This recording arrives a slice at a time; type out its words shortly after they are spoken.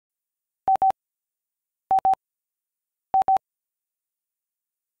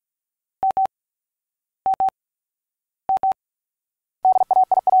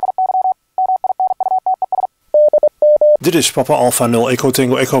Dit is Papa Alpha 0 Echo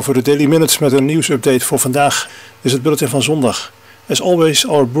Tango Echo voor de Daily Minutes met een nieuwsupdate voor vandaag. Dit is het bulletin van zondag. As always,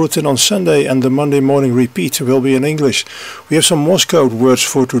 our bulletin on Sunday and the Monday morning repeat will be in English. We have some Morse code words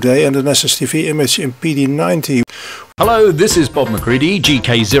for today and an SSTV image in PD90. Hello, this is Bob McCready,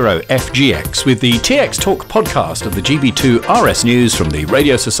 GK0FGX, with the TX Talk podcast of the GB2 RS News from the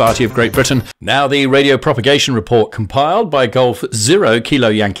Radio Society of Great Britain. Now the radio propagation report compiled by Golf 0 Kilo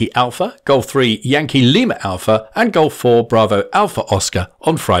Yankee Alpha, Golf 3 Yankee Lima Alpha and Golf 4 Bravo Alpha Oscar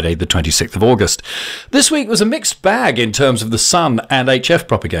on Friday the 26th of August. This week was a mixed bag in terms of the Sun and HF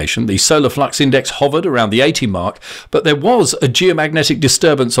propagation. The solar flux index hovered around the 80 mark, but there was a geomagnetic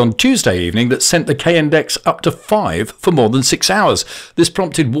disturbance on Tuesday evening that sent the K-index up to 5 for more than 6 hours. This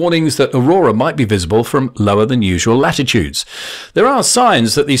prompted warnings that aurora might be visible from lower than usual latitudes. There are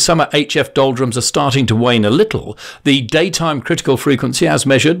signs that the summer HF doldrums are starting to wane a little. The daytime critical frequency, as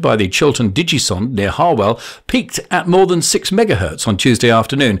measured by the Chiltern Digisonde near Harwell, peaked at more than 6 megahertz on Tuesday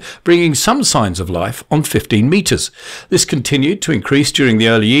afternoon, bringing some signs of life on 15 metres. This continued to increase during the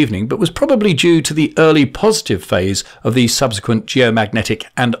early evening, but was probably due to the early positive phase of the subsequent geomagnetic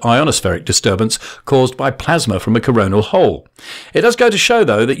and ionospheric disturbance caused by plasma from a coronal hole. It does go to show,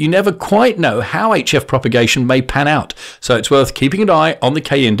 though, that you never quite know how HF propagation may pan out, so it's worth keeping an eye on the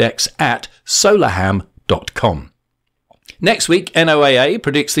K-index at solarham.com. Next week, NOAA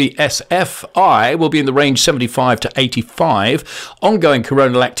predicts the SFI will be in the range 75 to 85. Ongoing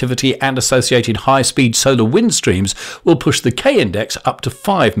coronal activity and associated high-speed solar wind streams will push the K-index up to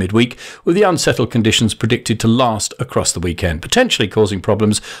 5 midweek, with the unsettled conditions predicted to last across the weekend, potentially causing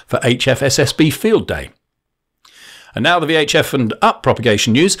problems for HF-SSB field day. And now the VHF and up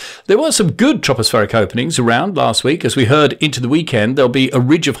propagation news. There were some good tropospheric openings around last week. As we heard into the weekend, there'll be a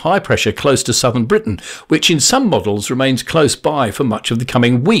ridge of high pressure close to southern Britain, which in some models remains close by for much of the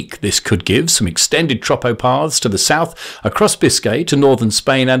coming week. This could give some extended tropo paths to the south, across Biscay to northern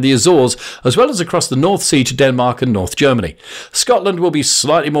Spain and the Azores, as well as across the North Sea to Denmark and North Germany. Scotland will be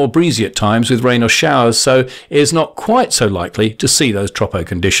slightly more breezy at times with rain or showers, so it is not quite so likely to see those tropo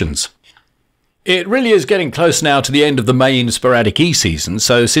conditions. It really is getting close now to the end of the main sporadic E-season,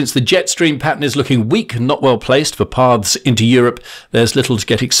 so since the jet stream pattern is looking weak and not well placed for paths into Europe, there's little to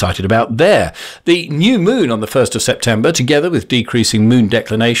get excited about there. The new moon on the 1st of September, together with decreasing moon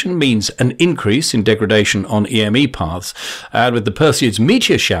declination, means an increase in degradation on EME paths. And with the Perseids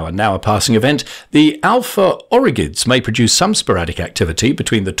meteor shower now a passing event, the Alpha Aurigids may produce some sporadic activity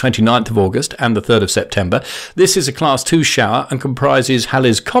between the 29th of August and the 3rd of September. This is a Class 2 shower and comprises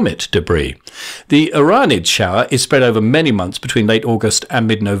Halley's Comet debris. The Orionids shower is spread over many months between late August and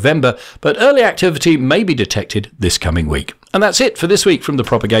mid-November, but early activity may be detected this coming week. And that's it for this week from the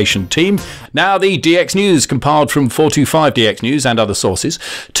propagation team. Now the DX News, compiled from 425 DX News and other sources.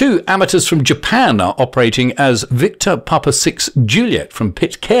 2 amateurs from Japan are operating as Victor Papa 6 Juliet from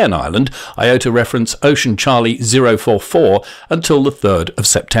Pitcairn Island, IOTA reference Ocean Charlie 044, until the 3rd of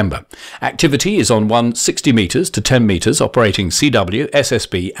September. Activity is on 160 metres to 10 metres, operating CW,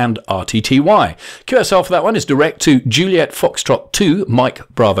 SSB and RTTY. QSL for that one is direct to Juliet Foxtrot 2 Mike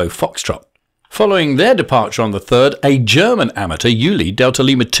Bravo Foxtrot. Following their departure on the 3rd, a German amateur, Uli Delta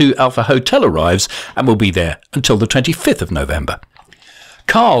Lima 2 Alpha Hotel, arrives and will be there until the 25th of November.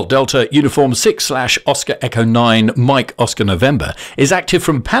 Carl Delta Uniform 6/Oscar Echo 9 Mike Oscar November is active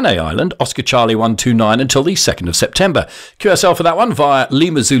from Panay Island, Oscar Charlie 129 until the 2nd of September. QSL for that one via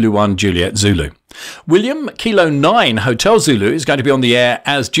Lima Zulu 1 Juliet Zulu. William Kilo 9 Hotel Zulu is going to be on the air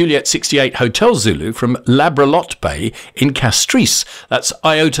as Juliet 68 Hotel Zulu from Labralot Bay in Castries. That's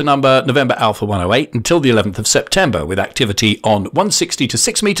IOTA number November Alpha 108 until the 11th of September, with activity on 160 to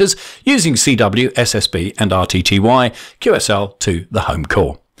 6 metres using CW, SSB and RTTY. QSL to the home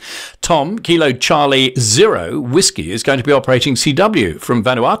core. Tom Kilo Charlie 0 Whiskey is going to be operating CW from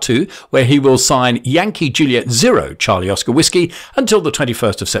Vanuatu, where he will sign Yankee Juliet 0 Charlie Oscar Whiskey until the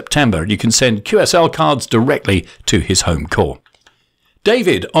 21st of September. You can send QSL cards directly to his home core.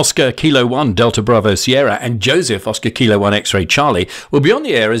 David Oscar Kilo 1 Delta Bravo Sierra and Joseph Oscar Kilo 1 X-Ray Charlie will be on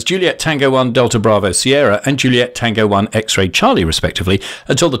the air as Juliet Tango 1 Delta Bravo Sierra and Juliet Tango 1 X-Ray Charlie respectively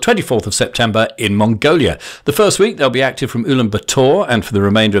until the 24th of September in Mongolia. The first week they'll be active from Ulaanbaatar, and for the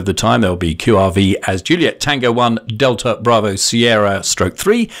remainder of the time they'll be QRV as Juliet Tango 1 Delta Bravo Sierra stroke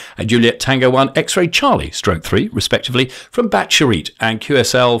 3 and Juliet Tango 1 X-Ray Charlie stroke 3 respectively from Bat Sharit, and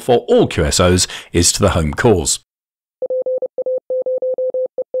QSL for all QSOs is to the home cores.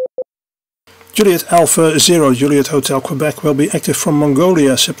 Juliet Alpha 0 Juliet Hotel Quebec will be active from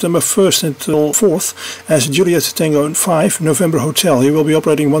Mongolia September 1st until 4th as Juliet Tango 5 November Hotel. He will be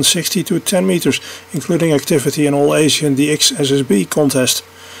operating 160 to 10 meters, including activity in all Asian DX SSB contest.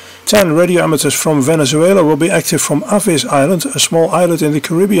 10 radio amateurs from Venezuela will be active from Aves Island, a small island in the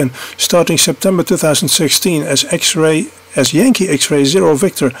Caribbean, starting September 2016 as Yankee X-Ray 0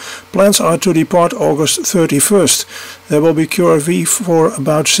 Victor. Plans are to depart August 31st. There will be QRV for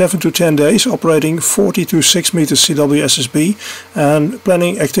about 7 to 10 days, operating 40 to 6 meters CWSSB and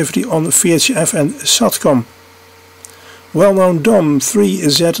planning activity on VHF and SATCOM. Well-known DOM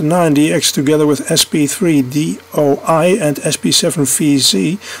 3Z9DX together with SP3DOI and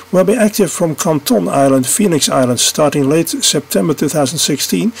SP7VZ will be active from Canton Island, Phoenix Island, starting late September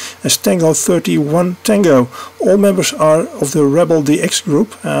 2016 as Tango 31 Tango. All members are of the Rebel DX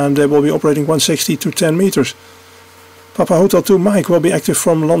group and they will be operating 160 to 10 meters. Papa Hotel 2 Mike will be active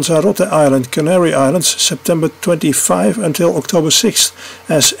from Lanzarote Island, Canary Islands, September 25 until October 6th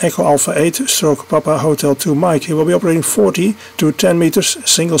as Echo Alpha 8 / Papa Hotel 2 Mike. He will be operating 40 to 10 meters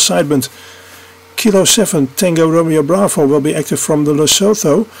single sideband. Kilo 7 Tango Romeo Bravo will be active from the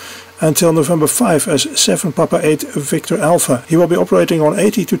Lesotho until November 5 as 7 Papa 8 Victor Alpha. He will be operating on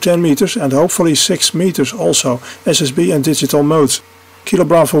 80 to 10 meters and hopefully 6 meters also, SSB and digital modes. Kilo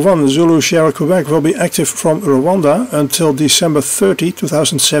Bravo 1 Zulu Sierra Quebec will be active from Rwanda until December 30,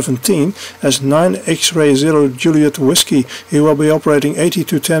 2017 as 9 X-Ray 0 Juliet Whiskey. He will be operating 80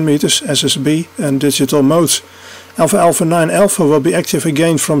 to 10 meters SSB and digital modes. Alpha Alpha 9 Alpha will be active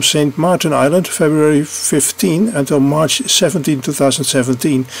again from St. Martin Island February 15 until March 17,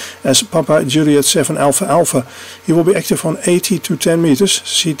 2017 as Papa Juliet 7 Alpha Alpha. He will be active on 80 to 10 meters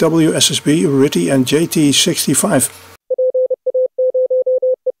CW SSB, RITI and JT65.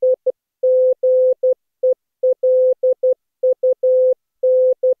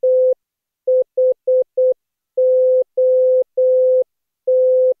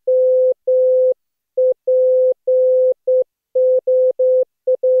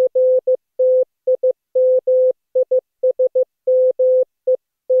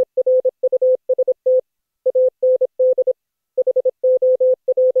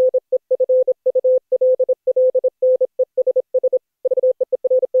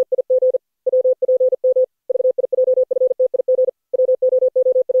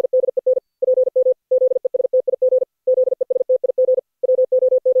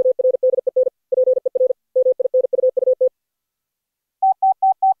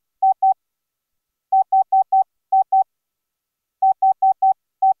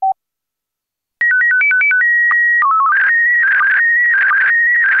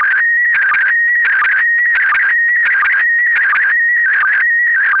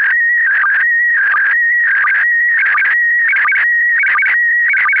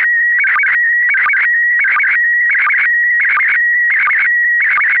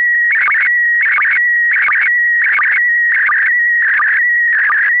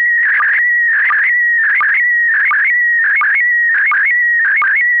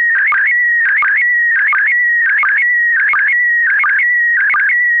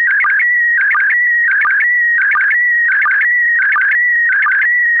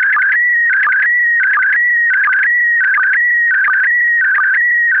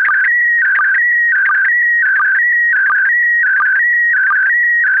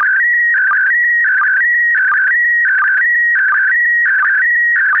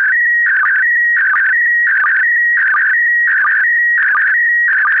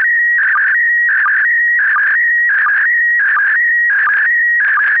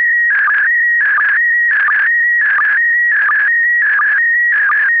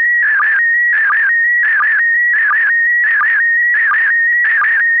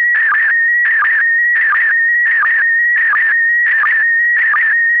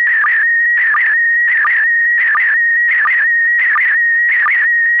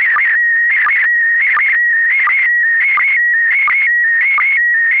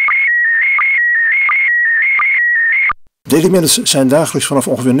 Daily Minutes zijn dagelijks vanaf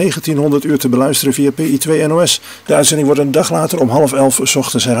ongeveer 1900 uur te beluisteren via PI2 NOS. De uitzending wordt een dag later om 10:30 's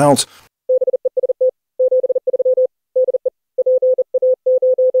ochtends herhaald.